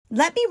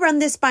Let me run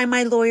this by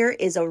my lawyer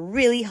is a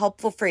really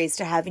helpful phrase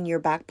to have in your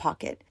back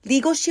pocket.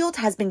 Legal Shield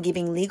has been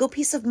giving legal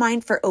peace of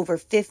mind for over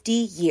 50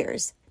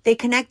 years. They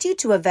connect you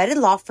to a vetted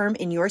law firm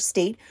in your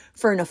state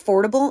for an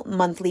affordable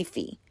monthly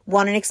fee.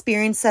 Want an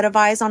experienced set of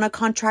eyes on a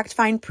contract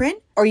fine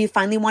print? Or you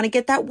finally want to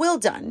get that will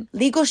done?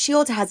 Legal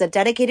Shield has a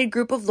dedicated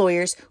group of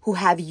lawyers who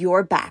have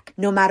your back,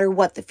 no matter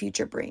what the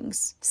future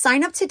brings.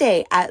 Sign up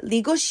today at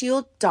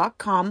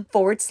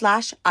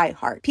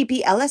LegalShield.com/iHeart.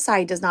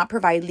 PPLSI does not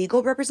provide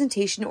legal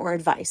representation or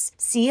advice.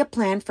 See a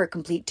plan for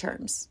complete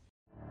terms.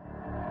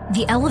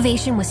 The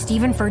Elevation with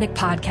Stephen Furtick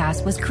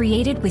podcast was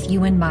created with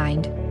you in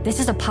mind. This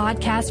is a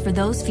podcast for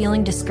those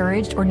feeling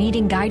discouraged or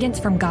needing guidance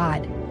from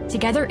God.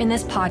 Together in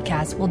this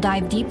podcast, we'll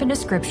dive deep into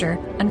Scripture,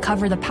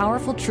 uncover the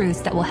powerful truths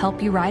that will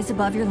help you rise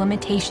above your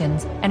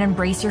limitations and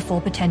embrace your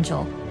full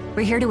potential.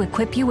 We're here to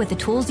equip you with the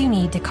tools you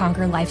need to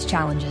conquer life's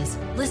challenges.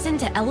 Listen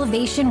to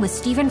Elevation with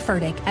Stephen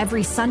Furtick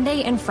every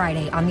Sunday and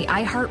Friday on the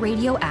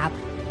iHeartRadio app,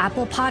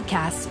 Apple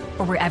Podcasts,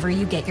 or wherever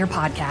you get your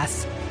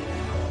podcasts.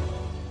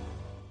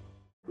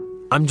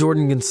 I'm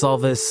Jordan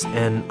Gonsalves,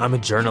 and I'm a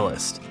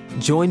journalist.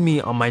 Join me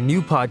on my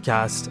new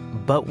podcast,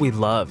 But We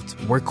Loved,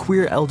 where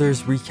queer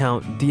elders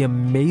recount the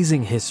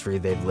amazing history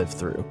they've lived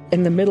through.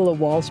 In the middle of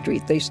Wall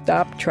Street, they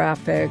stopped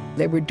traffic.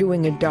 They were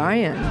doing a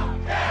die-in.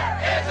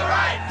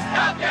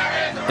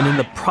 And in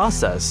the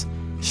process,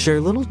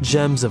 share little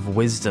gems of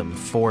wisdom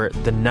for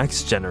the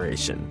next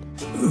generation.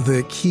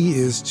 The key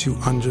is to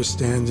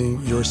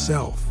understanding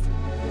yourself,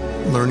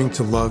 learning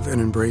to love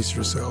and embrace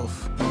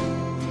yourself.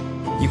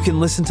 You can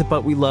listen to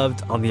But We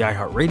Loved on the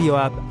iHeartRadio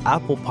app,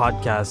 Apple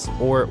Podcasts,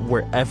 or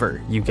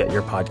wherever you get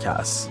your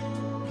podcasts.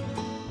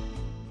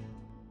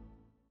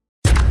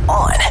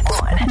 On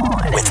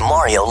with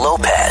Mario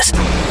Lopez.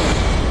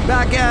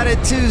 Back at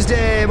it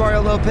Tuesday.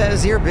 Mario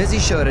Lopez here. Busy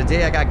show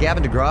today. I got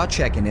Gavin DeGraw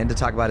checking in to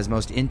talk about his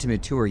most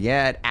intimate tour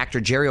yet. Actor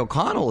Jerry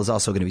O'Connell is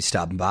also going to be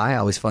stopping by.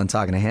 Always fun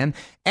talking to him.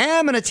 And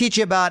I'm going to teach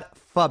you about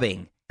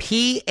phubbing.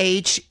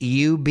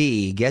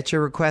 P-H-U-B. Get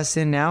your requests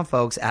in now,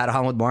 folks, at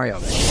On with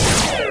Mario.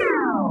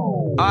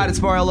 All right,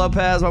 it's Mario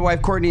Lopez. My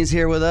wife Courtney is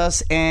here with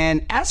us.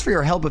 And asked for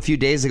your help a few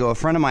days ago. A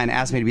friend of mine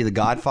asked me to be the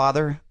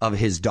godfather of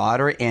his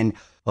daughter. And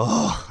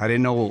I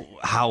didn't know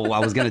how I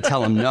was going to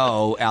tell him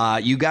no.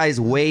 You guys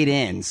weighed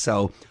in,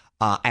 so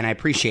and I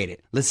appreciate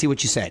it. Let's see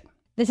what you said.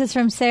 This is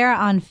from Sarah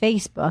on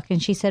Facebook,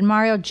 and she said,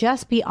 Mario,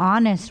 just be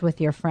honest with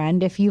your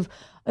friend. If you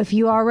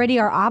already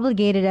are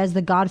obligated as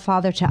the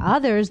godfather to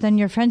others, then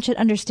your friend should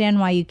understand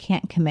why you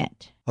can't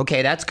commit.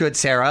 Okay, that's good,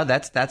 Sarah.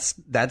 That's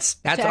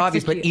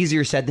obvious, but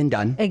easier said than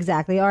done.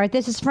 Exactly. All right,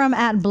 this is from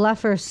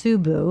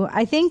 @BlufferSubu.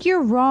 I think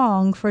you're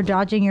wrong for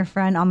dodging your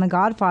friend on the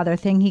godfather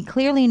thing. He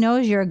clearly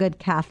knows you're a good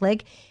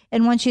Catholic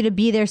and wants you to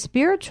be there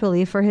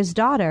spiritually for his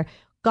daughter.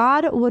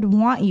 God would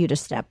want you to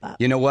step up.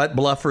 You know what,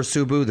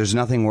 BlufferSubu? There's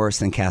nothing worse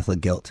than Catholic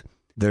guilt.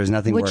 There's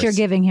nothing worse. Which you're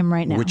giving him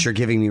right now. Which you're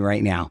giving me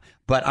right now.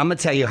 But I'm going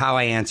to tell you how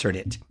I answered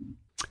it.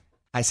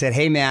 I said,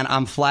 hey, man,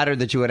 I'm flattered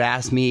that you would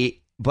ask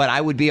me, but I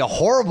would be a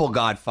horrible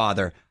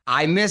godfather.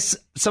 I miss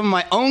some of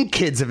my own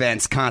kids'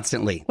 events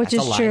constantly. Which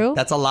is true.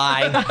 That's a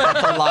lie.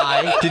 That's a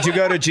lie. Did you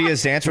go to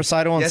Gia's dance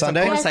recital on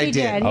Sunday? Of course I did.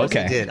 Yes,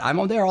 okay. I did.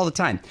 I'm there all the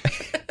time.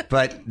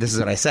 But this is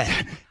what I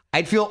said.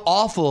 I'd feel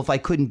awful if I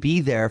couldn't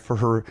be there for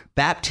her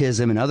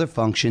baptism and other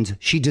functions.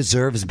 She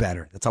deserves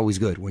better. That's always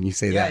good when you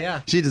say that.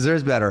 Yeah. She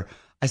deserves better.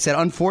 I said,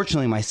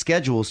 unfortunately, my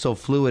schedule is so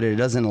fluid it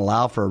doesn't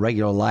allow for a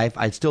regular life.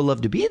 I'd still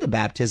love to be at the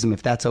baptism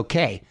if that's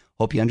okay.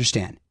 Hope you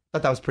understand.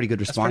 Thought that was a pretty good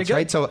response,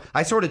 right? So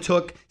I sort of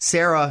took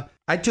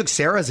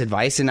Sarah's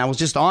advice, and I was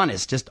just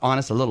honest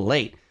a little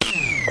late.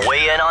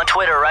 Weigh in on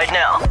Twitter right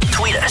now.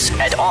 Tweet us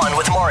at On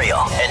With Mario.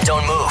 And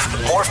don't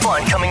move. More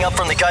fun coming up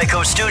from the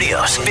Geico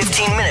Studios.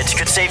 15 minutes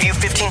could save you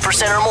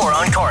 15% or more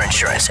on car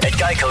insurance at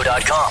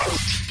geico.com.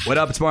 What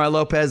up? It's Mario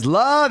Lopez.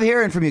 Love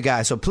hearing from you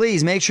guys. So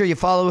please make sure you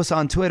follow us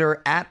on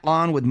Twitter at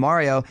On With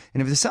Mario.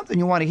 And if there's something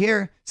you want to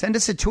hear, send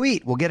us a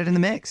tweet. We'll get it in the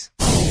mix.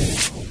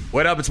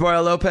 What up? It's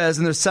Mario Lopez,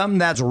 and there's something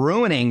that's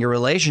ruining your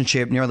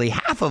relationship. Nearly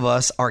half of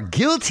us are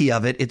guilty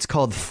of it. It's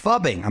called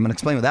phubbing. I'm going to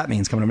explain what that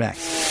means coming up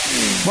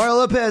next. Mario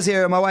Lopez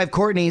here, my wife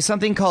Courtney.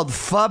 Something called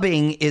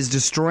phubbing is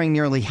destroying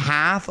nearly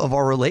half of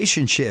our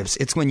relationships.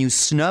 It's when you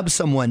snub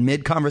someone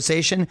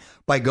mid-conversation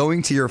by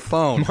going to your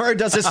phone. Mario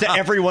does this to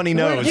everyone he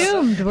knows. We're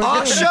doomed. We're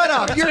doomed. Shut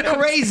up. You're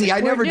crazy.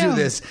 I never do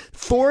this.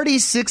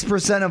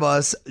 46% of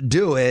us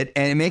do it,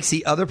 and it makes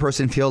the other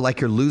person feel like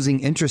you're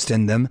losing interest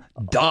in them.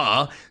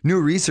 Duh.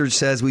 New research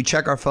says we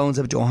check our phones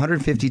up to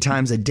 150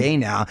 times a day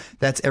now.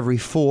 That's every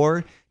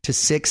 4 to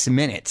 6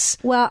 minutes.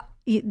 Well,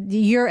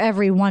 you're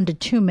every 1 to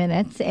 2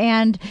 minutes.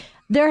 And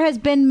there has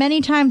been many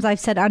times I've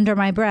said under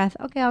my breath,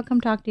 okay, I'll come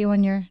talk to you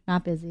when you're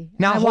not busy.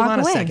 Now, hold on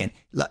a second.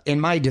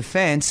 In my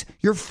defense,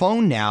 your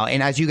phone now,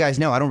 and as you guys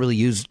know, I don't really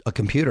use a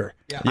computer.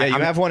 Yeah, you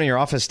have one in your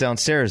office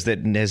downstairs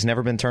that has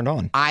never been turned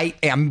on. I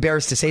am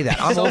embarrassed to say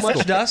that. I'm so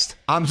much dust?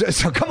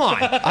 So come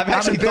on. I've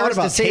actually thought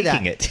about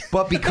taking it.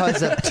 But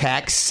because of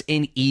texts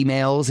and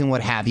emails and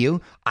what have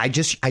you, I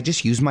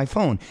just use my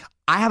phone.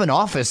 I have an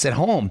office at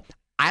home.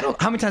 How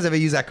many times have I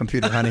used that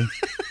computer, honey?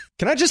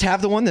 Can I just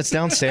have the one that's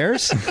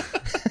downstairs?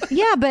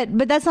 Yeah,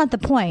 but that's not the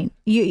point.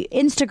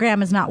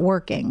 Instagram is not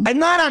working. I'm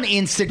not on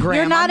Instagram.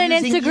 You're not I'm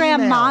an using Instagram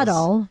emails.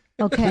 model.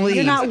 Okay, Please,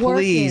 you're not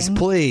working.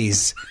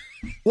 please.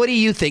 What do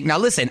you think? Now,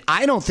 listen,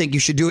 I don't think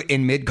you should do it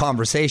in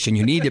mid-conversation.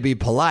 You need to be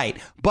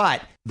polite. But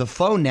the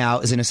phone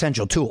now is an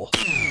essential tool.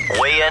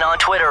 Weigh in on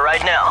Twitter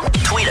right now.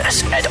 Tweet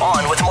us at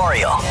On With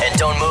Mario. And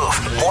don't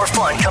move. More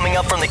fun coming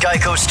up from the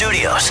Geico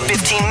Studios.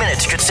 15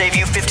 minutes could save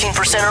you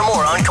 15% or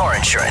more on car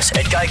insurance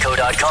at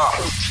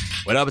geico.com.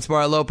 What up, it's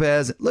Mario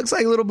Lopez. Looks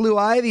like little Blue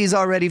Ivy's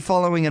already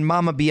following in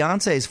Mama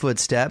Beyonce's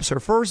footsteps. Her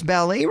first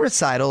ballet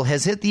recital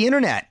has hit the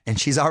internet, and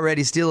she's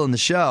already stealing the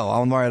show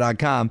on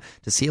Mario.com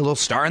to see a little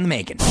star in the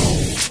making.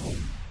 All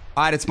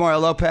right, it's Mario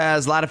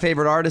Lopez. A lot of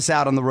favorite artists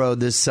out on the road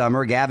this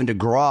summer, Gavin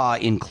DeGraw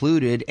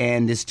included,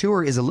 and this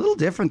tour is a little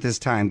different this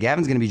time.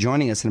 Gavin's going to be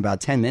joining us in about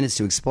 10 minutes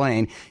to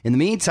explain. In the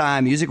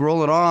meantime, music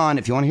rolling on.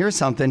 If you want to hear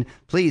something,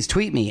 please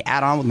tweet me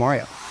at On With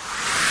Mario.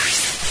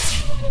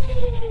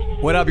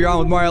 What up, you're on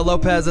with Mario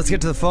Lopez. Let's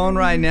get to the phone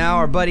right now.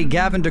 Our buddy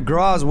Gavin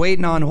DeGraw is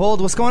waiting on hold.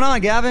 What's going on,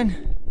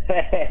 Gavin?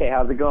 Hey,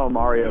 how's it going,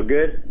 Mario?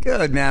 Good?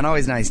 Good, man.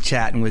 Always nice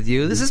chatting with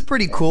you. This is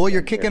pretty cool.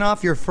 You're kicking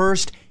off your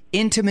first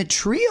intimate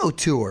trio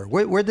tour.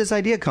 Where'd this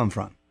idea come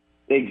from?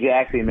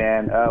 Exactly,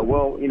 man.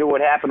 Well, you know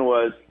what happened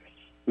was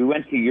we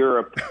went to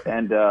Europe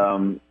and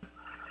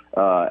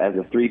as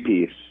a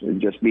three-piece,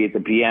 just me at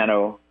the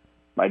piano,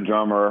 my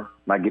drummer,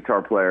 my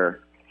guitar player,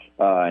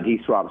 and he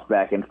swaps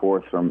back and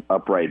forth from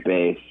upright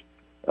bass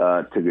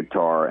to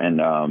guitar,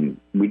 and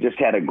we just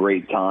had a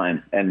great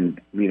time. And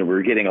we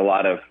were getting a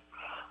lot of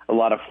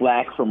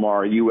flack from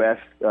our U.S.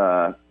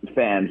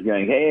 Fans,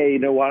 going, "Hey,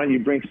 why don't you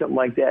bring something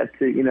like that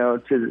to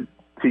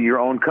your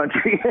own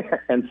country?"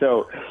 And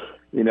so,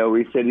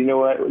 we said,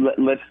 what,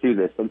 let's do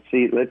this.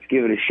 Let's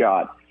give it a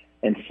shot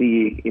and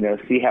see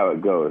how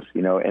it goes.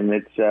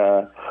 And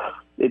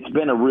it's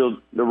been a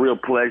real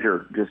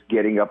pleasure just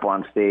getting up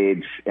on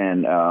stage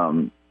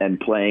and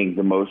playing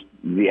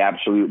the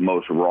absolute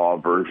most raw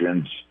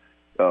versions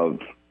of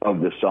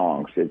the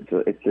songs.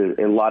 It's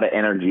a lot of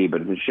energy,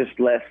 but it's just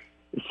less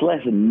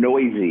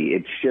noisy.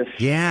 It's just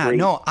I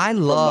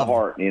love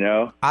from the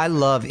heart, I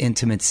love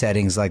intimate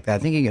settings like that. I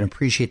think you can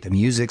appreciate the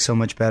music so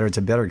much better. It's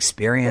a better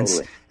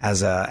experience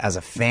as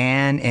a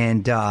fan.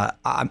 And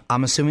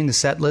I'm assuming the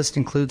set list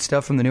includes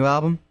stuff from the new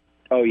album.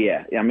 Oh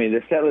yeah, I mean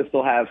the set list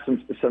will have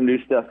some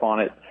new stuff on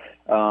it,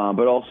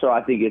 but also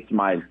I think it's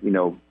my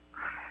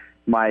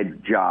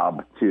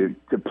job to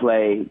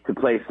play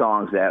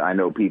songs that I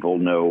know people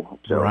know.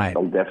 So right.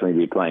 I'll definitely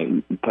be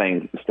playing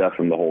stuff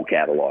from the whole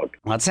catalog.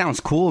 Well, that sounds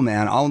cool,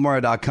 man.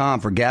 AllMario.com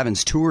for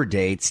Gavin's tour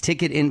dates,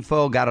 ticket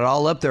info, got it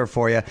all up there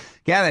for you.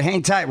 Gavin,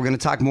 hang tight. We're going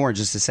to talk more in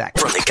just a sec.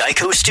 From the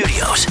Geico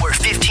Studios, where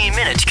 15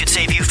 minutes could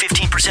save you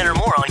 15% or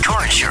more on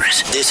car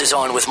insurance. This is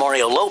On with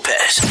Mario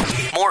Lopez.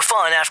 More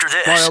fun after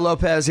this. Mario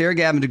Lopez here.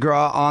 Gavin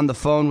DeGraw on the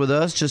phone with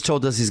us. Just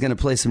told us he's going to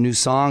play some new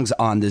songs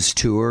on this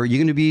tour. You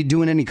going to be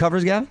doing any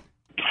covers, Gavin?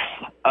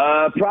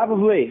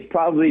 Probably.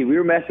 We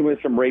were messing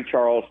with some Ray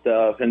Charles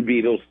stuff and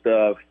Beatles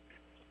stuff,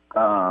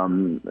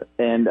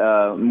 and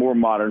more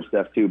modern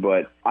stuff too.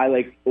 But I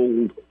like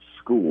old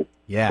school.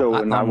 Yeah, so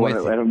when I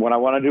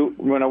want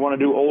to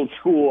do old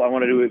school, I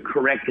want to do it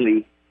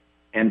correctly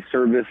and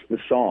service the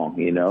song.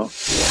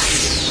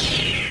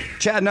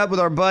 Chatting up with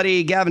our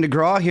buddy Gavin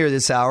DeGraw here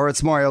this hour.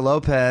 It's Mario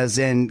Lopez.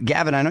 And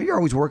Gavin, I know you're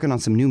always working on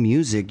some new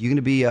music. You going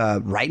to be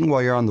writing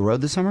while you're on the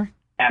road this summer?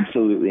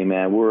 Absolutely,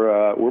 man.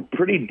 We're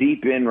pretty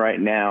deep in right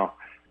now.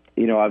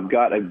 I've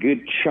got a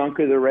good chunk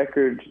of the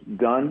record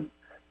done,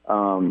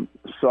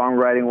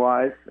 songwriting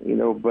wise.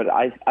 But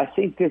I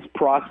think this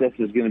process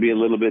is going to be a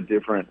little bit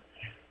different.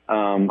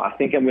 I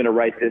think I'm going to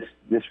write this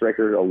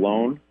record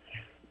alone.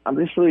 I'm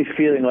just really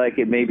feeling like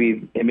it may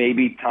be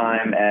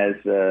time as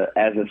a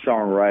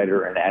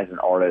songwriter and as an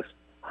artist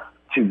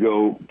to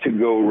go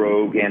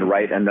rogue and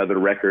write another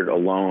record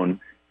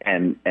alone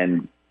and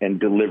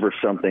deliver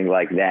something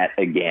like that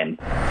again.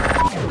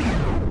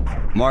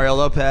 Mario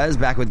Lopez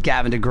back with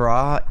Gavin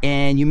DeGraw,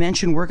 and you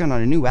mentioned working on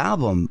a new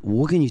album.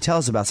 What can you tell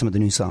us about some of the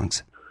new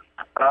songs?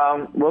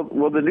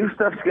 Well, the new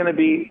stuff's going to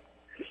be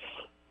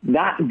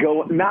I'm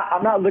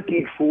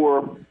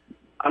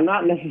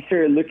not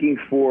necessarily looking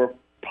for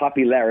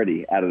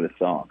popularity out of the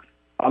songs.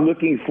 I'm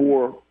looking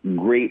for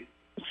great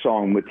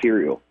song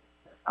material.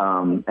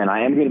 And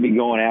I am going to be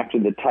going after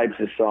the types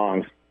of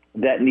songs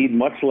that need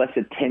much less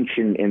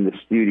attention in the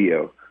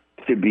studio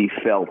to be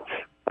felt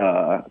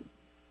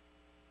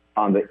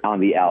on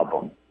the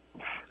album.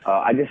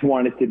 I just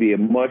want it to be a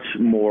much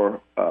more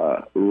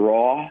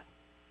raw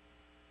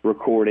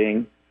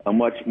recording, a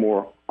much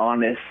more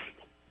honest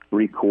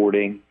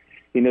recording.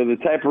 The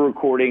type of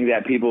recording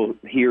that people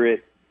hear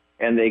it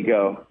and they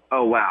go,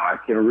 "Oh wow, I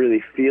can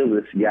really feel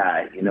this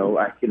guy."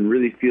 I can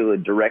really feel a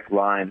direct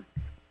line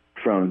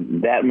from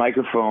that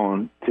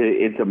microphone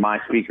into my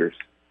speakers.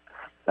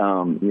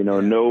 Not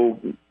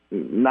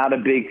a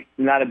big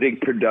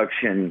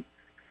production.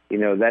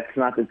 That's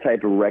not the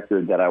type of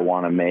record that I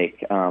want to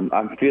make.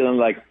 I'm feeling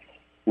like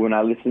when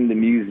I listen to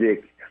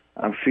music,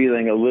 I'm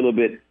feeling a little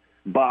bit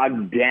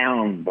bogged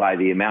down by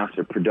the amounts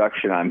of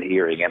production I'm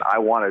hearing, and I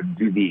want to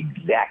do the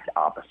exact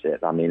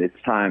opposite. I mean,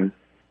 it's time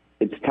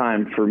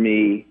for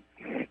me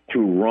to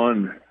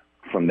run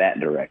from that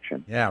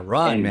direction. Yeah,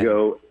 run, and man.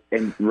 Go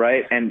and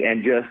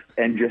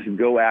just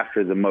go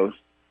after the most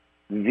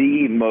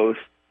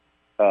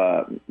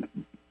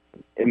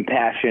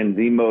impassioned,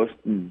 the most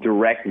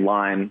direct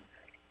line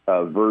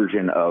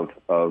version of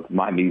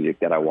my music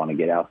that I want to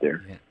get out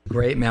there. Yeah.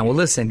 Great, man. Well,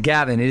 listen,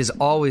 Gavin, it is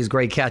always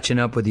great catching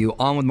up with you.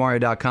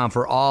 OnWithMario.com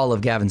for all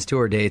of Gavin's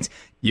tour dates.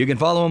 You can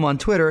follow him on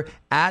Twitter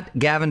at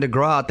Gavin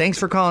DeGraw. Thanks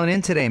for calling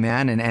in today,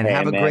 man, and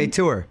have a great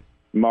tour.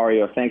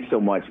 Mario, thanks so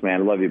much,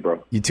 man. I love you,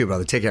 bro. You too,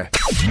 brother. Take care.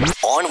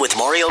 On with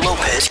Mario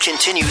Lopez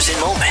continues in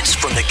moments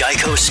from the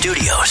Geico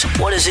Studios.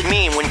 What does it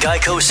mean when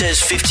Geico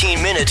says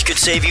 15 minutes could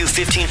save you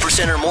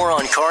 15% or more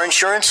on car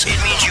insurance?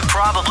 It means you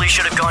probably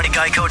should have gone to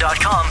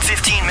geico.com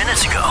 15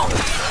 minutes ago.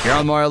 You're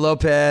on Mario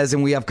Lopez,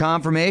 and we have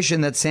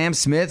confirmation that Sam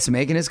Smith's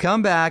making his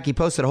comeback. He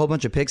posted a whole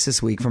bunch of pics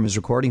this week from his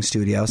recording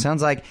studio.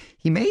 Sounds like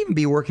he may even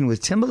be working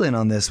with Timbaland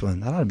on this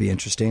one. That ought to be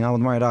interesting. On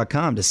with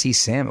Mario.com to see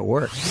Sam at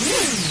work.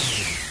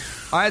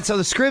 All right, so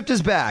the script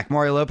is back.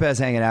 Mario Lopez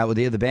hanging out with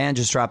you. The band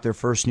just dropped their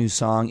first new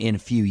song in a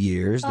few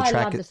years. I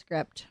love the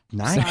script.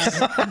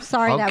 Nice. I'm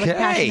sorry that was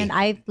passionate.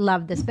 I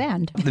love this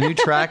band. The new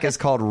track is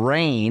called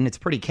Rain. It's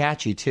pretty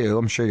catchy, too.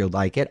 I'm sure you'll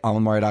like it.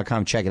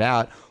 OnWithMario.com, check it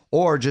out.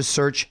 Or just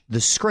search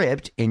the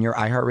script in your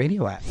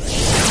iHeartRadio app.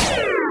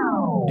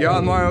 You're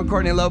on Mario,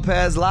 Courtney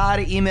Lopez. A lot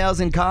of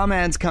emails and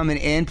comments coming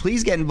in.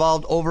 Please get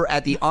involved over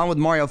at the On With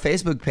Mario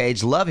Facebook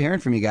page. Love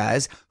hearing from you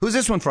guys. Who's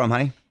this one from,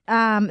 honey?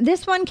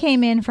 This one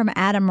came in from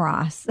Adam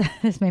Ross.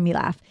 This made me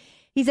laugh.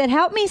 He said,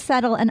 help me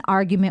settle an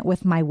argument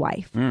with my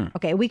wife.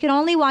 Okay, we could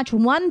only watch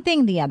one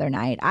thing the other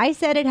night. I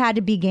said it had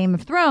to be Game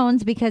of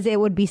Thrones because it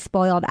would be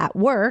spoiled at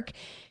work.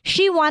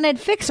 She wanted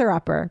Fixer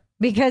Upper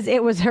because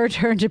it was her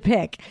turn to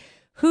pick.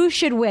 Who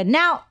should win?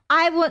 Now,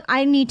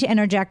 I need to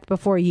interject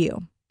before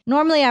you.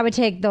 Normally, I would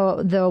take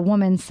the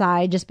woman's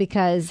side just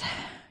because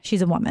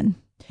she's a woman.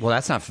 Well,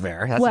 that's not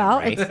fair. That's not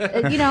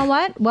right. You know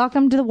what?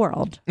 Welcome to the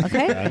world.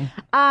 Okay.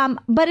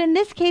 But in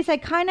this case, I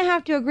kind of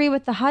have to agree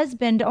with the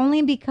husband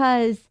only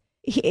because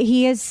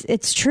he is.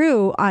 It's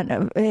true.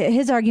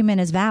 His argument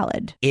is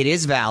valid. It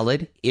is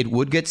valid. It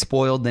would get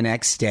spoiled the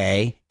next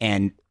day,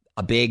 and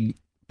a big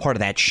part of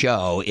that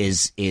show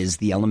is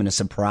the element of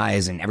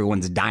surprise, and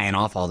everyone's dying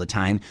off all the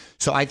time.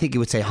 So I think he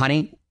would say,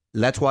 "Honey,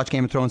 let's watch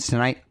Game of Thrones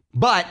tonight."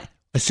 But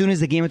as soon as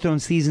the Game of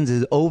Thrones seasons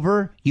is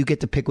over, you get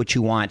to pick what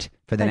you want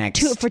for the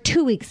next... For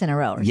 2 weeks in a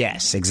row.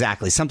 Yes,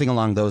 exactly. Something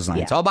along those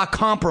lines. It's all about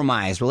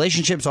compromise.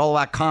 Relationships all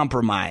about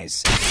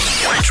compromise.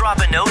 Want to drop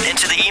a note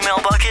into the email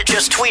bucket?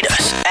 Just tweet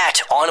us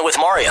at On With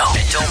Mario.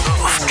 And don't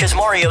move, because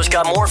Mario's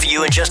got more for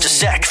you in just a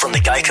sec from the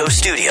Geico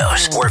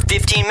Studios, where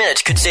 15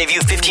 minutes could save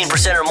you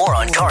 15% or more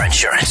on car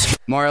insurance.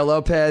 Mario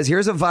Lopez,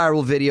 here's a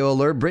viral video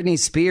alert. Britney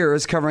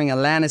Spears covering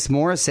Alanis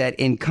Morissette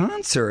in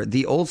concert.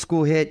 The old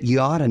school hit, You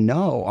Oughta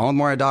Know.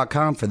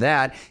 OnMario.com for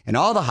that and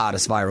all the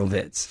hottest viral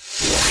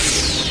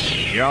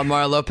vids. You're on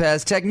Mario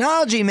Lopez.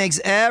 Technology makes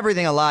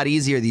everything a lot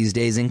easier these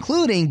days,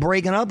 including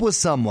breaking up with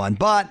someone.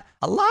 But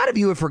a lot of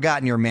you have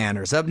forgotten your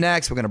manners. Up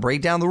next, we're going to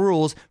break down the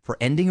rules for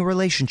ending a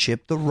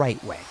relationship the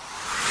right way.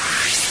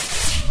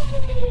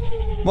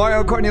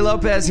 Mario, Courtney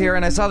Lopez here,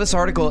 and I saw this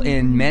article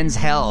in Men's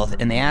Health,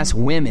 and they asked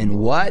women,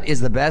 what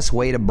is the best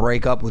way to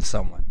break up with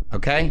someone?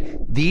 Okay?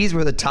 These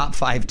were the top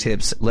 5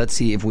 tips. Let's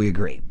see if we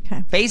agree.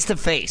 Okay.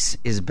 Face-to-face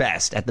is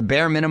best. At the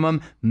bare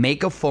minimum,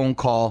 make a phone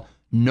call,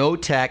 no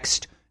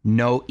text,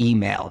 no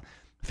email.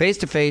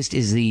 Face-to-face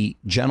is the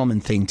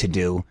gentleman thing to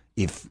do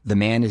if the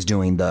man is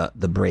doing the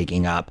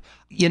breaking up.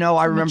 You know,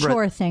 I remember...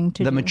 mature thing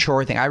to do. The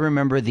mature thing. I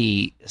remember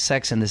the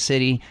Sex and the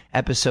City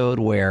episode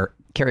where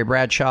Carrie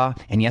Bradshaw,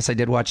 and yes, I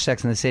did watch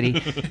Sex and the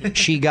City,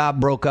 she got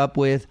broke up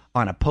with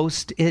on a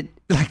Post-it.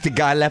 Like the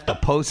guy left a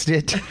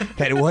Post-it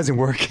that it wasn't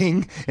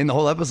working, and the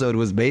whole episode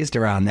was based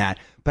around that.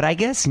 But I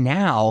guess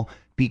now,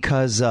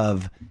 because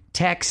of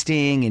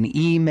texting and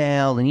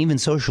email and even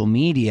social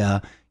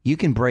media, you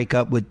can break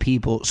up with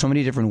people so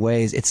many different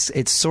ways.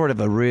 It's sort of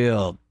a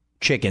real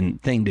chicken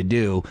thing to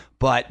do,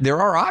 but there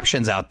are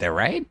options out there,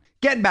 right?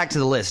 Getting back to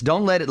the list,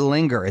 don't let it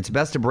linger. It's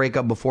best to break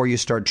up before you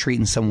start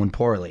treating someone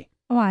poorly.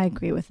 Oh, I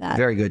agree with that.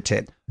 Very good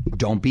tip.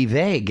 Don't be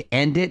vague.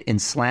 End it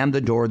and slam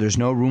the door. There's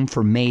no room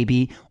for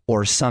maybe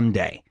or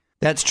someday.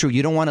 That's true.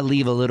 You don't want to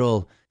leave a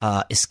little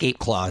escape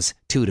clause,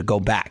 too, to go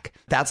back.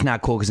 That's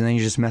not cool because then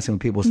you're just messing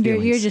with people's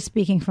feelings. You're just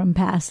speaking from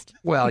past.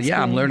 Well,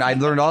 experience. yeah, I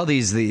learned all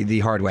these the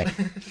hard way.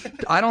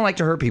 I don't like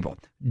to hurt people.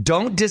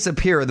 Don't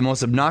disappear. The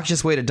most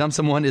obnoxious way to dump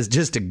someone is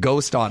just to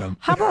ghost on them.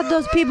 How about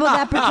those people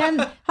that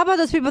pretend? How about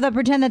those people that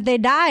pretend that they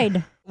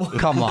died?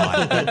 Come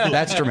on,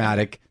 that's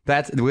dramatic.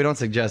 We don't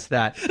suggest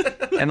that.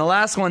 And the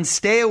last one,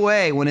 stay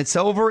away. When it's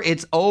over,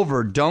 it's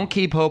over. Don't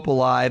keep hope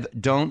alive.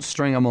 Don't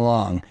string them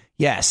along.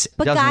 Yes,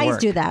 But doesn't guys work.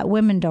 do that.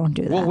 Women don't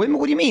do that. Well, women,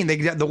 what do you mean?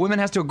 The woman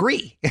has to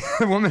agree.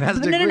 The woman has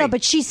to agree. No.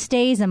 But she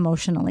stays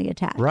emotionally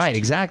attached. Right,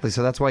 exactly.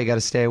 So that's why you got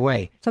to stay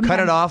away. Sometimes- Cut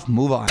it off,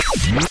 move on.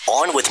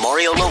 On with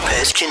Mario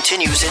Lopez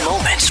continues in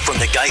moments from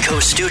the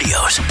Geico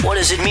Studios. What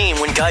does it mean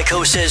when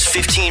Geico says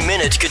 15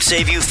 minutes could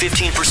save you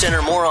 15%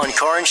 or more on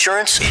car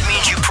insurance? It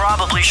means you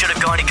probably should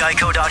have gone to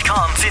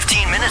geico.com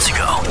 15 minutes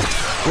ago.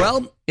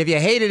 Well, if you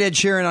hated Ed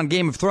Sheeran on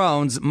Game of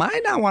Thrones,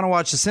 might not want to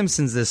watch The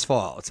Simpsons this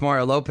fall. It's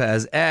Mario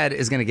Lopez. Ed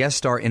is going to guest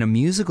star in a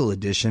musical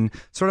edition,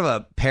 sort of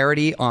a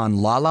parody on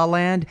La La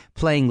Land,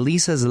 playing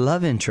Lisa's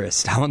love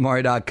interest.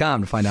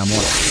 OnWithMario.com to find out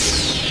more.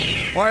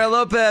 Mario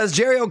Lopez,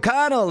 Jerry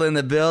O'Connell in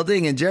the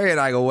building, and Jerry and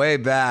I go way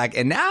back.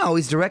 And now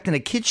he's directing a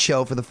kids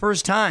show for the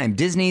first time,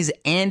 Disney's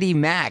Andy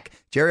Mack.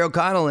 Jerry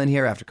O'Connell in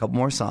here after a couple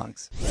more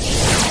songs.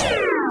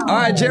 All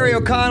right, Jerry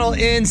O'Connell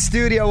in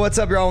studio. What's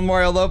up, y'all? With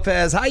Mario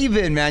Lopez. How you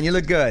been, man? You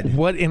look good.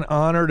 What an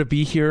honor to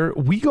be here.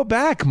 We go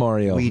back,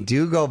 Mario. We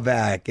do go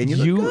back, and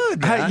you look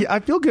good, man. I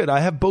feel good. I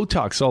have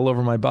Botox all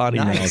over my body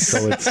Nice. now,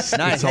 so it's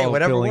Nice. it's Hey, all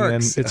whatever filling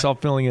works. in. It's all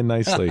filling in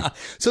nicely.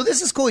 So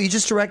this is cool. You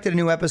just directed a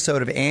new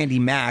episode of Andy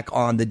Mack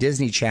on the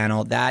Disney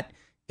Channel that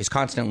is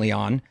constantly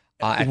on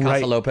at Casa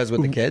Right. Lopez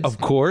with the kids.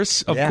 Of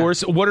course.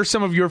 What are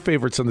some of your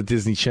favorites on the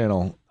Disney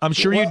Channel? I'm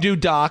sure you do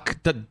Doc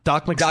McStuffins.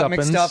 Doc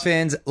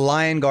McStuffins.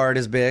 Lion Guard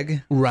is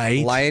big.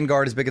 Right. Lion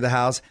Guard is big at the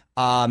house.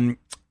 The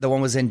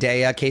one was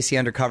Zendaya, Casey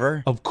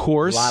Undercover. Of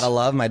course. A lot of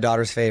love. My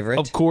daughter's favorite.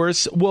 Of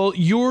course. Well,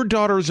 your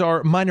daughters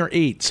mine are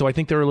 8, so I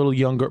think they're a little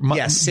younger.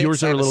 Yes,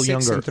 yours are a little 6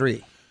 younger. and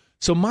 3.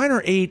 So mine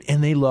are 8,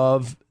 and they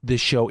love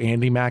this show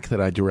Andy Mack that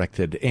I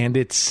directed, and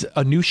it's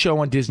a new show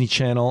on Disney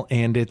Channel,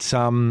 and it's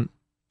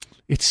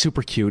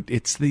super cute.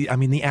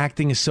 The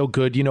acting is so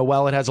good. You know,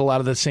 while it has a lot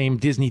of the same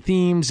Disney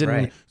themes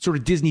and sort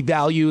of Disney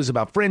values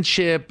about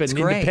friendship and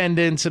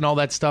independence and all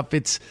that stuff, I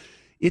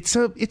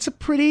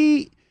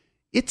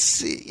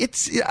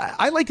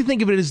like to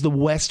think of it as the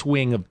West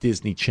Wing of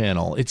Disney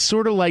Channel. It's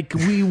sort of like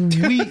we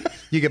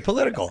you get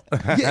political.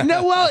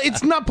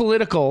 It's not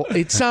political.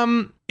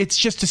 It's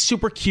just a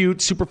super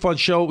cute, super fun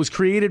show. It was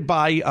created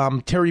by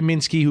Terry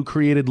Minsky, who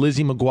created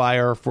Lizzie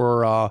McGuire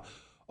for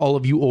all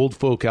of you old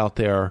folk out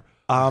there.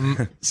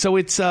 So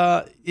it's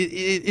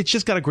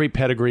just got a great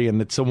pedigree, and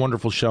it's a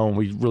wonderful show, and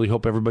we really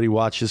hope everybody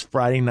watches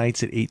Friday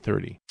nights at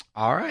 8:30.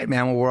 All right,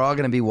 man. Well, we're all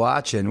going to be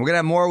watching. We're going to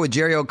have more with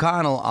Jerry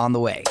O'Connell on the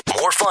way.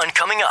 More fun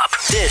coming up.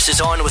 This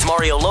is On with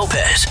Mario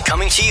Lopez,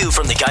 coming to you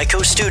from the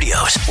Geico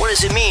Studios. What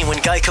does it mean when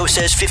Geico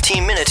says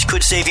 15 minutes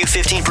could save you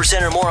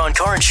 15% or more on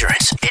car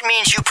insurance? It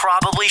means you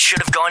probably should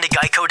have gone to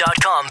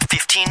geico.com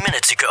 15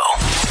 minutes ago.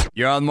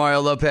 You're on Mario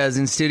Lopez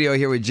in studio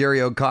here with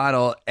Jerry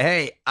O'Connell.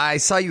 Hey, I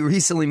saw you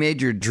recently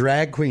made your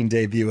drag queen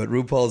debut at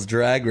RuPaul's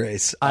Drag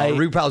Race.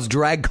 RuPaul's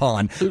Drag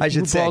Con, I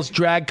should say. RuPaul's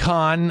Drag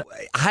Con.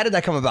 How did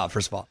that come about,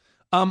 first of all?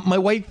 My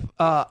wife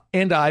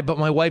and I, but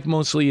my wife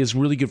mostly is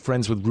really good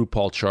friends with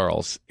RuPaul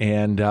Charles.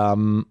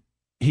 And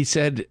he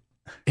said,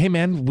 hey,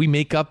 man, we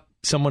make up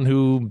someone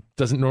who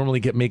doesn't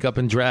normally get makeup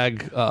and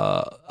drag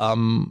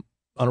on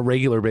a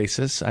regular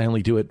basis. I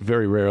only do it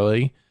very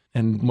rarely.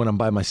 And when I'm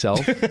by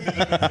myself,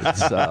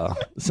 it's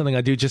something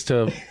I do just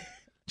to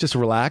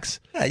relax.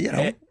 Yeah, you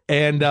know.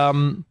 And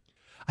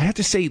I have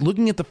to say,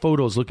 looking at the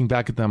photos, looking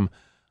back at them,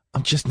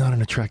 I'm just not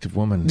an attractive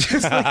woman.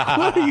 Just like,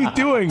 what are you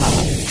doing?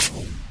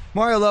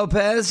 Mario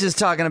Lopez just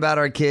talking about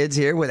our kids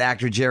here with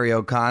actor Jerry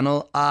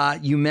O'Connell.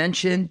 You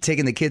mentioned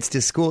taking the kids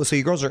to school. So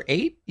your girls are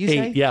 8, you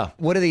say? 8, yeah.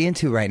 What are they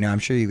into right now? I'm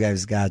sure you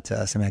guys got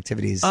some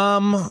activities.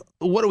 What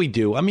do we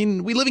do? I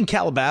mean, we live in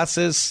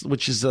Calabasas,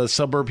 which is a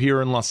suburb here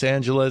in Los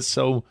Angeles.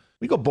 So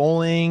we go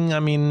bowling.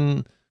 I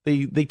mean,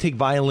 they take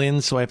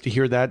violins, so I have to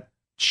hear that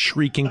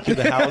shrieking through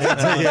the house.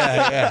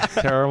 Yeah.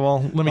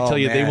 Terrible. Let me tell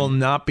you, man. they will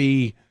not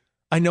be...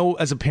 I know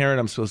as a parent,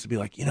 I'm supposed to be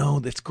like,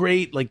 that's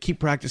great. Like, keep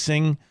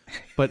practicing.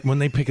 But when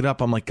they pick it up,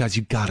 I'm like, guys,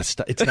 you got to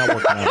stop. It's not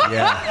working out.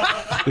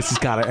 Yeah. This has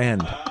got to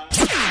end.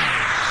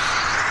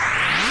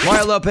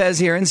 Mario Lopez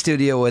here in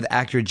studio with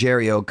actor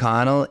Jerry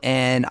O'Connell.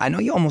 And I know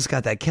you almost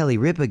got that Kelly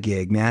Ripa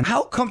gig, man.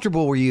 How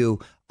comfortable were you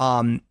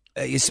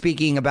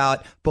speaking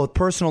about both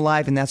personal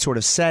life and that sort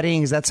of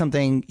setting? Is that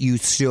something you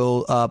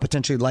still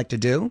potentially like to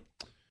do?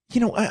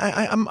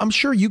 I'm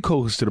sure you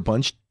co-hosted a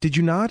bunch. Did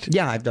you not?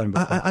 Yeah, I've done it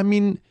before.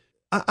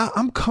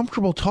 I'm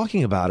comfortable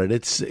talking about it.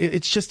 It's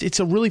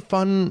really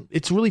fun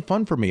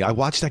for me. I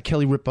watch that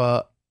Kelly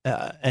Ripa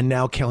and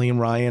now Kelly and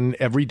Ryan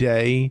every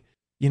day.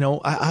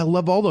 I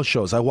love all those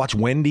shows. I watch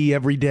Wendy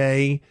every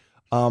day.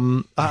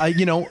 I'm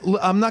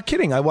not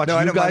kidding. I watch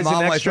you guys in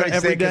Extra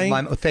every day.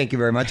 Thank you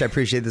very much. I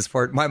appreciate this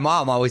support. My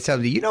mom always tells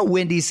me,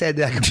 Wendy said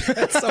that.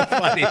 That's so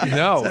funny.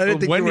 No,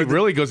 So Wendy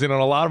really goes in on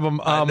a lot of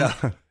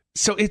them.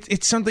 So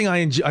it's something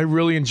I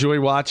really enjoy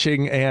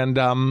watching, and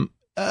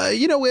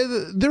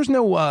there's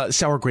no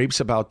sour grapes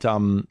about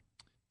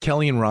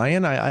Kelly and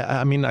Ryan.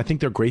 I mean, I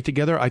think they're great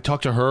together. I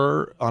talk to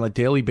her on a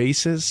daily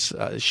basis.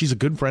 She's a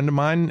good friend of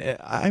mine.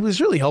 I was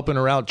really helping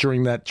her out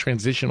during that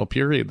transitional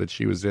period that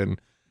she was in.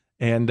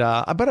 And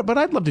but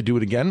I'd love to do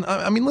it again.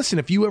 I mean, listen,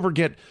 if you ever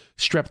get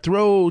strep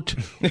throat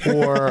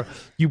or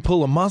you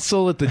pull a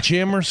muscle at the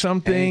gym or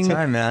something,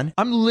 anytime, man.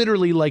 I'm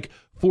literally like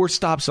 4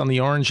 stops on the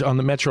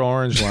Metro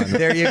Orange line.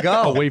 There you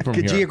go. Away from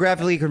here.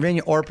 Geographically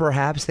convenient, or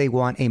perhaps they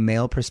want a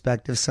male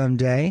perspective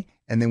someday,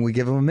 and then we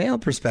give them a male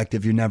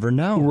perspective. You never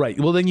know. Right.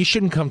 Well, then you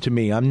shouldn't come to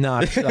me. I'm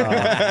not.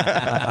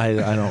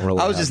 I don't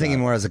really. I was just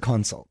thinking more as a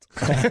consult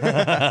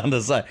on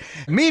the side.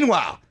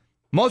 Meanwhile,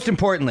 most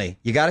importantly,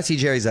 you got to see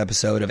Jerry's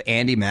episode of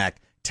Andy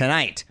Mack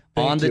tonight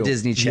on the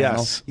Disney Channel.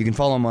 Yes. You can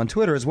follow him on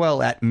Twitter as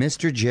well at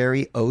Mr.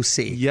 Jerry OC.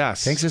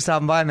 Yes. Thanks for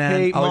stopping by, man.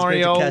 Hey, Always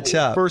Mario, great to catch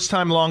up. First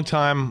time, long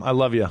time. I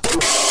love you.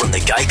 From the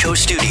Geico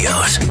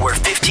Studios, where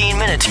 15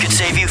 minutes could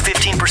save you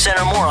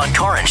 15% or more on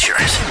car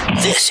insurance.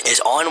 This is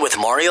On with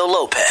Mario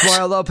Lopez.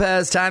 Mario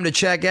Lopez, time to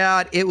check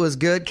out. It was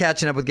good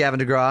catching up with Gavin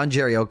DeGraw and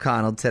Jerry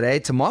O'Connell today.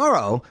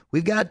 Tomorrow,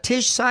 we've got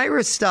Tish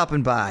Cyrus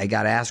stopping by.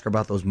 Got to ask her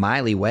about those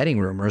Miley wedding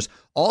rumors.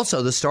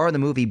 Also, the star of the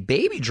movie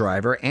Baby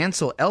Driver,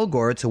 Ansel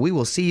Elgort. So we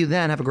will see you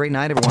then. Have a great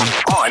night, everyone.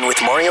 On with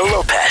Mario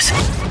Lopez.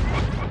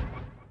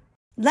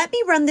 Let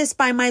me run this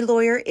by my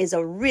lawyer is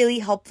a really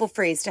helpful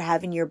phrase to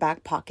have in your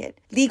back pocket.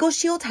 Legal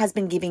Shield has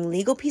been giving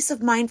legal peace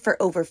of mind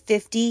for over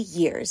 50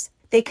 years.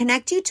 They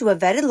connect you to a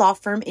vetted law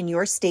firm in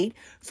your state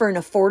for an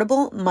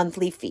affordable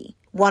monthly fee.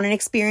 Want an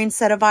experienced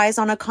set of eyes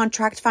on a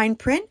contract fine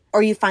print?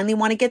 Or you finally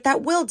want to get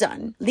that will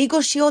done? Legal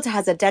Shield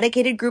has a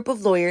dedicated group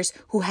of lawyers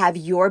who have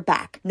your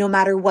back, no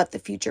matter what the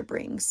future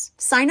brings.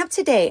 Sign up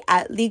today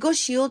at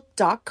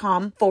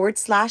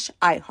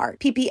LegalShield.com/iHeart.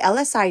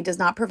 PPLSI does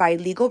not provide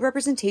legal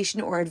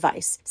representation or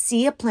advice.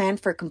 See a plan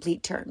for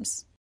complete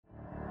terms.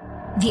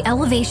 The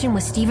Elevation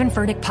with Stephen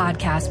Furtick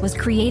podcast was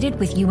created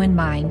with you in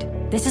mind.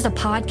 This is a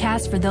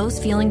podcast for those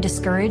feeling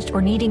discouraged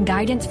or needing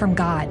guidance from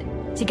God.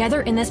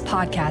 Together in this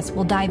podcast,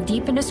 we'll dive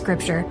deep into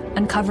Scripture,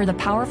 uncover the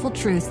powerful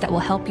truths that will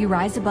help you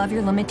rise above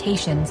your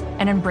limitations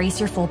and embrace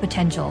your full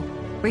potential.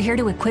 We're here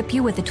to equip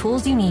you with the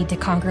tools you need to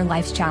conquer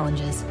life's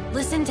challenges.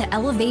 Listen to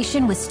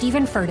Elevation with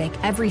Stephen Furtick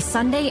every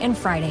Sunday and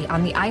Friday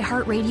on the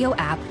iHeartRadio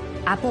app,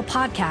 Apple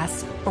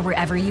Podcasts, or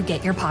wherever you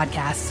get your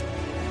podcasts.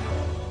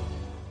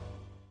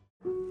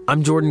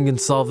 I'm Jordan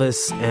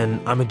Gonsalves, and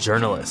I'm a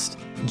journalist.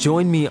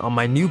 Join me on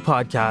my new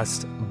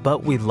podcast,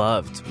 But We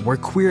Loved, where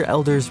queer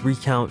elders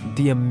recount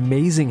the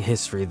amazing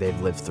history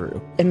they've lived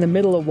through. In the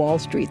middle of Wall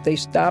Street, they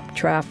stopped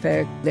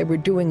traffic. They were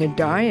doing a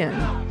die-in.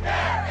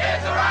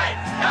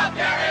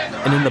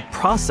 And in the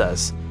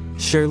process,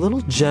 share little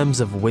gems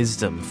of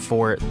wisdom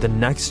for the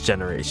next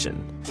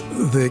generation.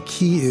 The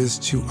key is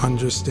to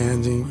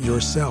understanding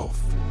yourself,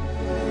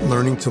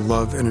 learning to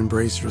love and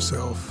embrace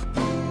yourself.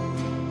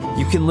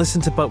 You can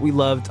listen to But We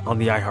Loved on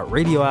the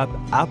iHeartRadio app,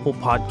 Apple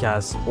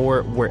Podcasts,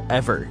 or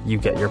wherever you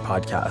get your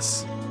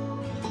podcasts.